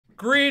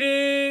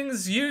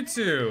Greetings,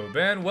 YouTube,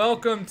 and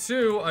welcome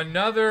to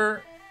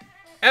another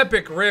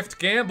Epic Rift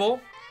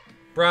Gamble,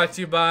 brought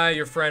to you by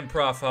your friend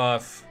Prof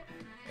Huff.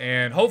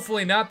 And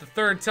hopefully not the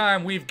third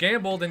time we've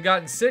gambled and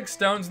gotten 6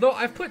 stones, though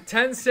I've put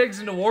 10 SIGs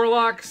into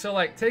Warlock, so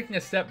like taking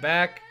a step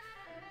back,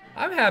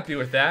 I'm happy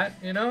with that,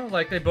 you know?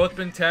 Like they've both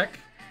been tech,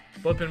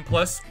 both been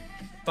 +5,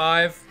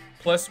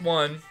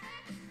 +1,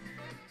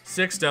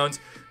 6 stones.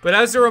 But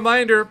as a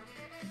reminder,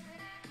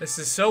 this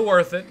is so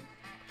worth it.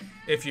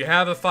 If you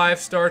have a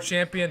 5-star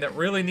champion that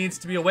really needs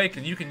to be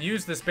awakened, you can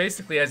use this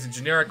basically as a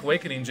generic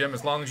awakening gem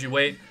as long as you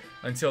wait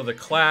until the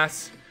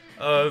class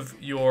of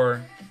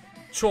your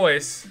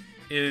choice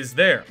is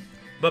there.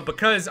 But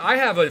because I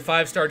have a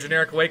 5-star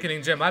generic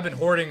awakening gem I've been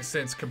hoarding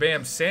since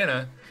Kabam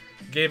Santa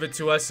gave it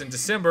to us in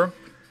December,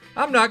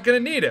 I'm not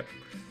going to need it.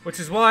 Which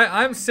is why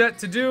I'm set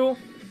to do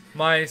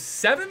my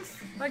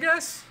 7th, I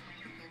guess,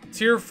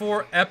 Tier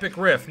 4 Epic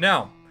Rift.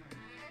 Now,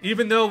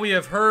 even though we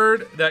have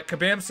heard that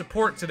Kabam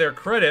support, to their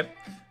credit,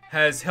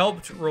 has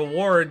helped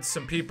reward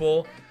some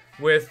people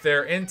with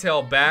their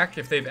intel back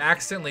if they've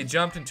accidentally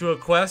jumped into a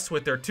quest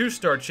with their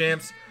 2-star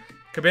champs,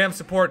 Kabam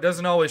support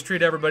doesn't always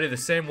treat everybody the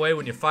same way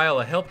when you file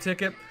a help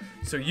ticket,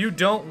 so you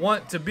don't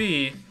want to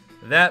be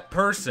that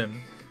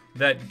person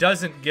that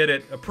doesn't get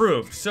it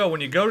approved. So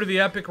when you go to the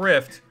Epic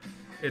Rift,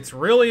 it's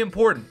really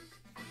important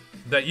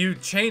that you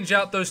change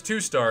out those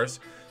 2-stars.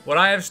 What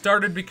I have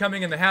started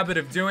becoming in the habit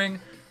of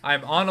doing,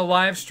 I'm on a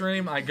live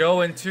stream, I go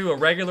into a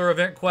regular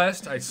event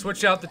quest, I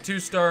switch out the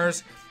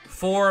 2-stars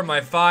for my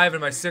 5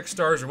 and my 6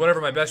 stars or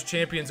whatever my best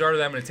champions are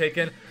that I'm going to take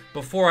in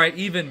before I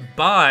even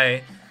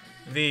buy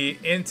the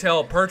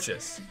intel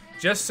purchase.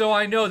 Just so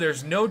I know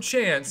there's no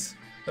chance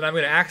that I'm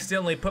going to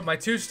accidentally put my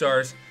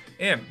 2-stars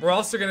in. We're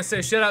also going to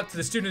say shout out to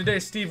the student today,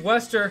 Steve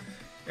Wester,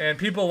 and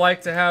people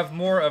like to have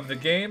more of the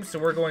game, so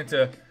we're going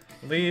to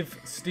leave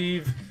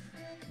Steve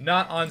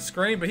not on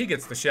screen, but he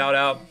gets the shout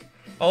out.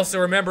 Also,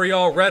 remember,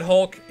 y'all, Red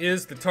Hulk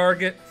is the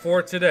target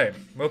for today.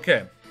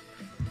 Okay.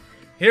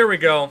 Here we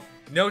go.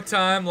 No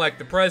time like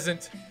the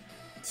present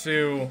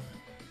to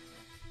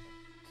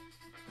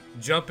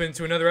jump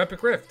into another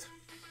Epic Rift.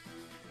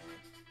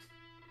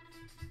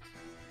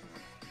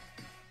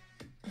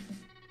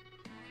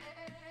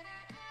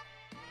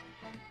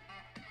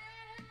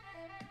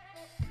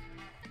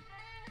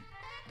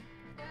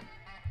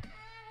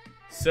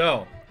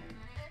 So,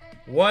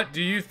 what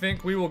do you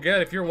think we will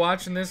get if you're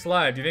watching this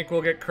live? Do you think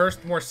we'll get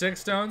Cursed More 6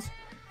 stones?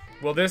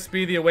 Will this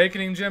be the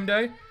Awakening Gem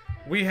Day?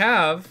 We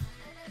have,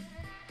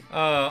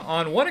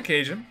 on one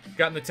occasion,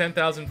 gotten the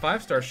 10,000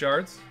 5-star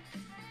shards.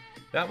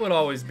 That would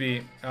always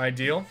be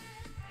ideal.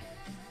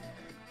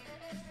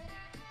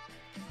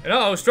 And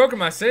uh-oh, Stroking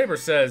My Saber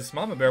says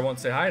Mama Bear won't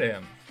say hi to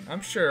him.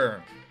 I'm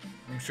sure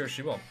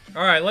she will.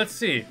 Alright, let's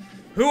see.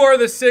 Who are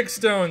the 6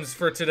 stones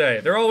for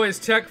today? They're always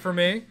tech for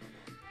me.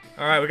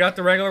 Alright, we got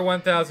the regular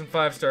 1,000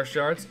 5-star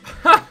shards.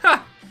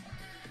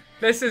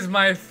 This is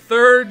my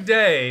 3rd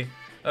day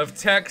of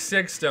tech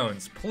 6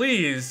 stones.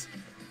 Please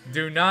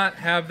do not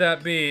have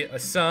that be a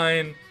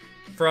sign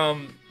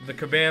from the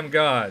Kabam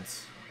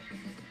gods.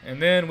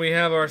 And then we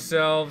have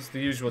ourselves the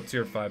usual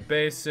tier 5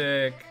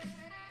 basic,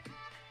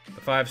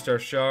 the 5-star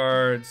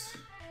shards,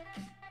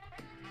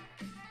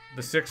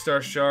 the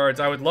 6-star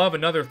shards. I would love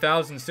another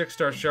 1,000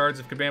 6-star shards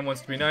if Kabam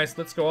wants to be nice.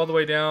 Let's go all the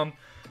way down.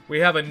 We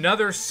have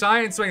another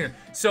Science Awakening.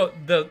 So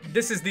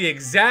this is the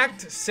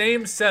exact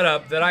same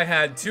setup that I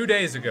had 2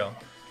 days ago.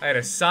 I had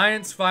a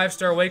Science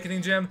 5-star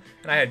Awakening Gem,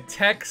 and I had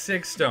Tech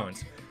 6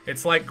 stones.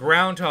 It's like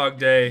Groundhog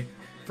Day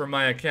for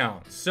my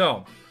account.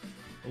 So,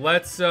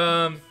 let's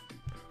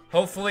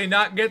hopefully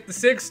not get the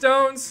 6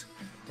 stones.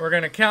 We're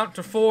going to count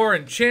to 4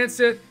 and chance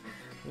it.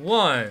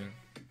 1,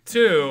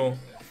 2,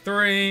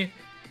 3.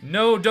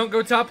 No, don't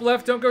go top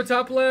left, don't go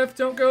top left,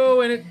 don't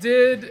go. And it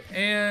did,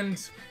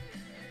 and...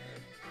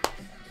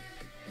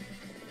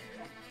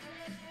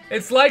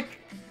 It's like,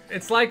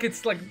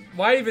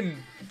 why even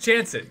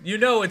chance it? You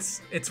know it's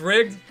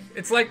rigged.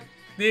 It's like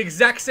the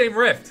exact same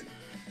rift.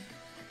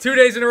 2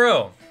 days in a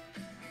row.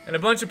 And a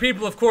bunch of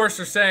people, of course,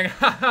 are saying,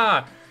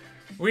 haha,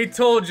 we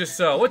told you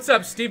so. What's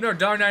up, Steve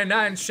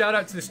Nordar99? Shout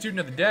out to the student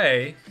of the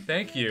day.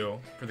 Thank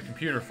you for the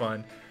computer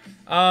fund.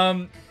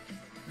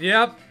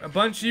 Yep, a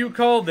bunch of you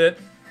called it.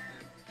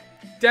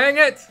 Dang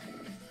it!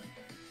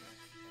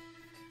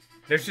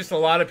 There's just a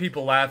lot of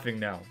people laughing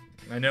now.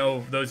 I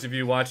know those of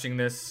you watching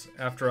this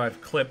after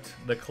I've clipped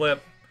the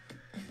clip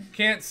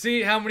can't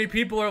see how many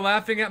people are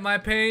laughing at my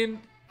pain.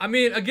 I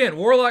mean, again,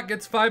 Warlock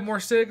gets 5 more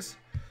SIGs.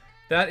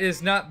 That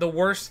is not the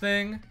worst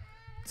thing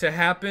to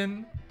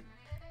happen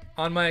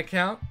on my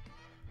account.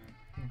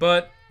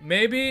 But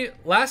maybe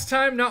last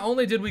time not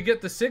only did we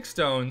get the 6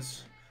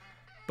 stones,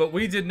 but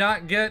we did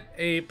not get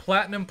a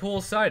Platinum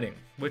Pool sighting,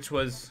 which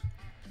was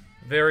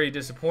very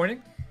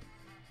disappointing.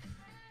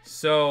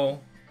 So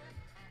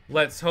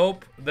let's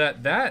hope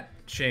that that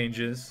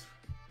changes.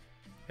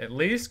 At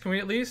least, can we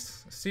at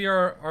least see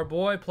our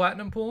boy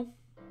Platinum Pool?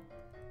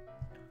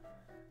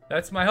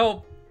 That's my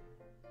hope.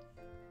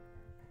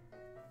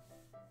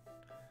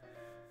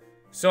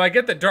 So I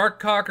get that Dark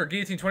Cock or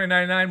Guillotine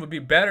 2099 would be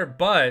better,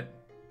 but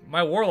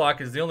my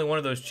Warlock is the only one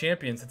of those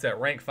champions that's at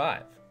rank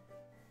 5.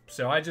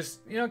 So I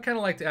just, you know, kind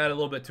of like to add a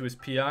little bit to his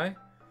PI.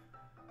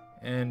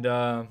 And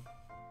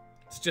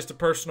it's just a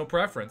personal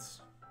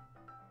preference.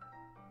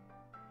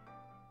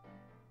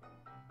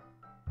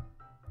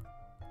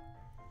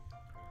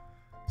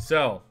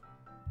 So,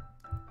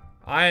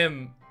 I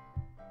am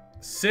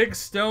Sig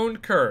Stone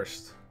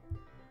cursed.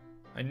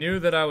 I knew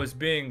that I was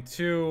being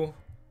too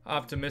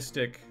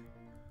optimistic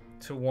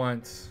to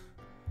want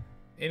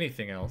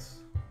anything else.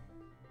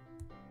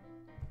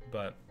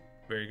 But,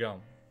 there you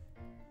go.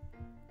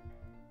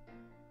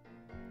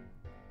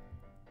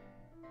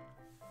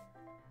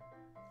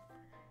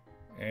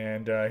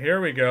 And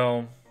here we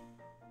go.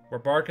 We're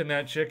barking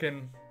that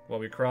chicken while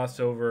we cross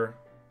over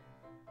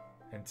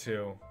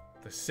into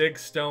the Sig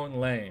Stone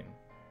lane.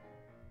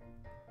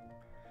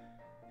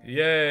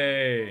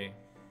 Yay!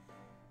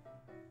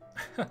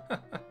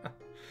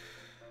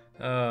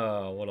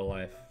 Oh, what a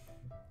life.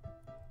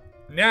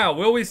 Now,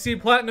 will we see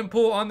Platinum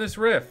Pool on this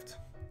Rift?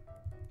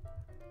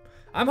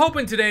 I'm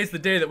hoping today's the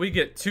day that we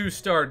get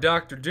 2-star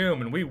Dr.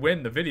 Doom and we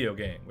win the video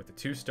game with a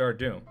 2-star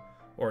Doom.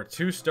 Or a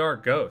 2-star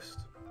Ghost.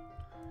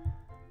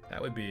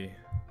 That'd be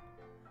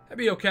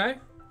okay.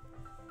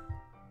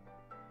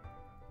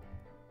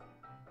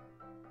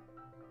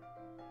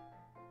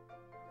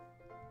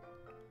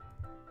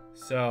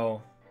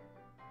 So,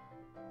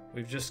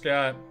 we've just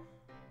got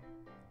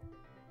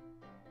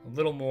a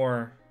little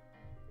more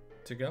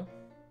to go.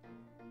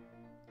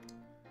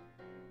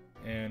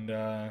 And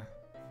I'm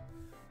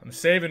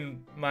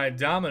saving my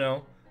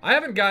Domino. I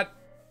haven't got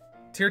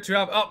tier 2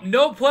 alpha. Oh,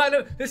 no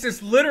platinum. This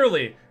is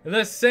literally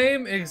the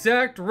same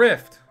exact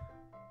Rift.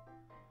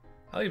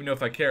 I don't even know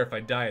if I care if I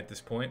die at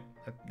this point.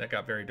 That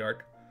got very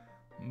dark.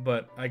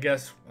 But I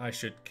guess I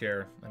should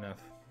care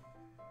enough.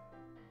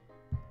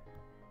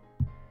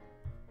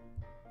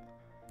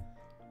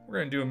 We're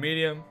going to do a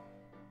medium.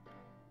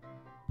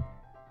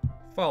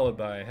 Followed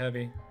by a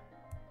heavy.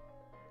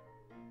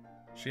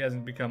 She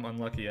hasn't become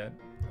unlucky yet,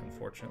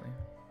 unfortunately.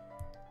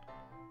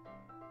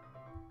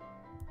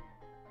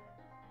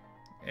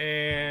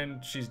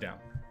 And she's down.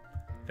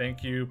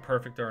 Thank you,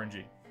 perfect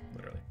RNG.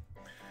 Literally.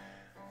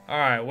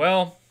 Alright,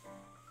 well.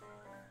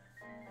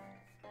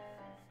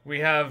 We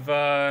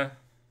have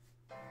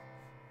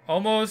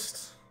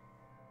almost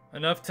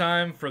enough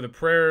time for the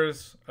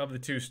prayers of the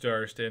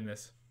 2-stars to end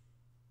this.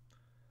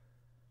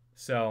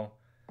 So,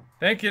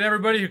 thank you to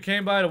everybody who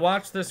came by to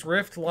watch this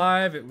Rift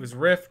live. It was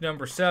Rift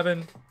number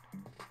 7.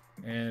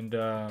 And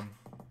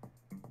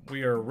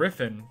we are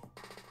riffing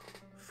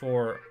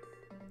for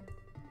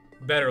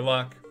better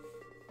luck.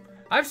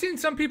 I've seen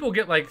some people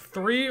get like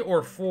 3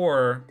 or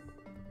 4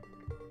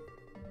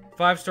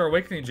 5-star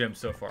Awakening Gems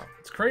so far.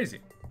 It's crazy.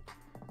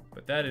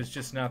 But that is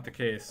just not the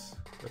case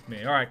with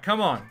me. Alright, come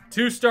on.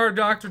 2-star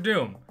Dr.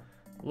 Doom.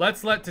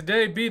 Let's let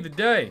today be the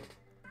day.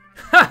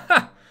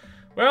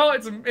 Well,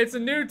 it's a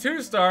new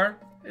 2-star.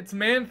 It's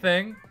Man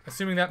Thing.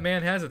 Assuming that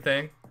man has a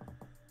thing.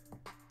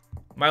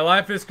 My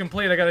life is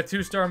complete. I got a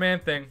 2-star Man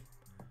Thing.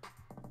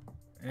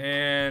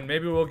 And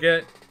maybe we'll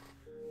get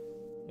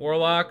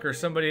Warlock or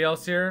somebody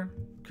else here.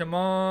 Come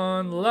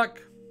on,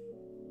 luck.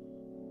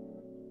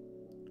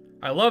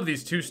 I love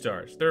these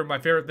 2-stars. They're my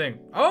favorite thing.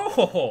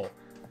 Oh!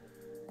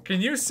 Can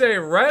you say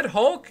Red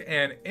Hulk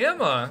and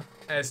Emma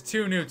as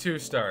 2 new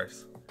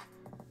 2-stars?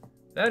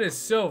 That is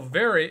so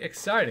very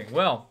exciting.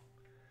 Well,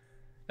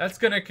 that's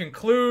going to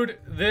conclude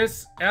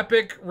this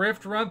epic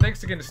Rift run.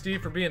 Thanks again to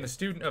Steve for being the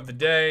student of the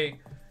day.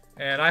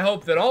 And I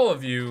hope that all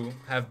of you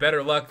have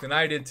better luck than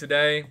I did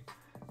today.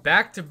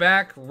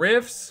 Back-to-back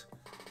Rifts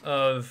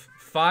of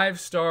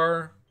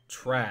 5-star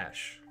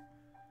trash.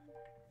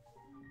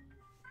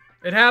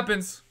 It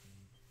happens.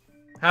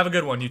 Have a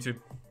good one, YouTube.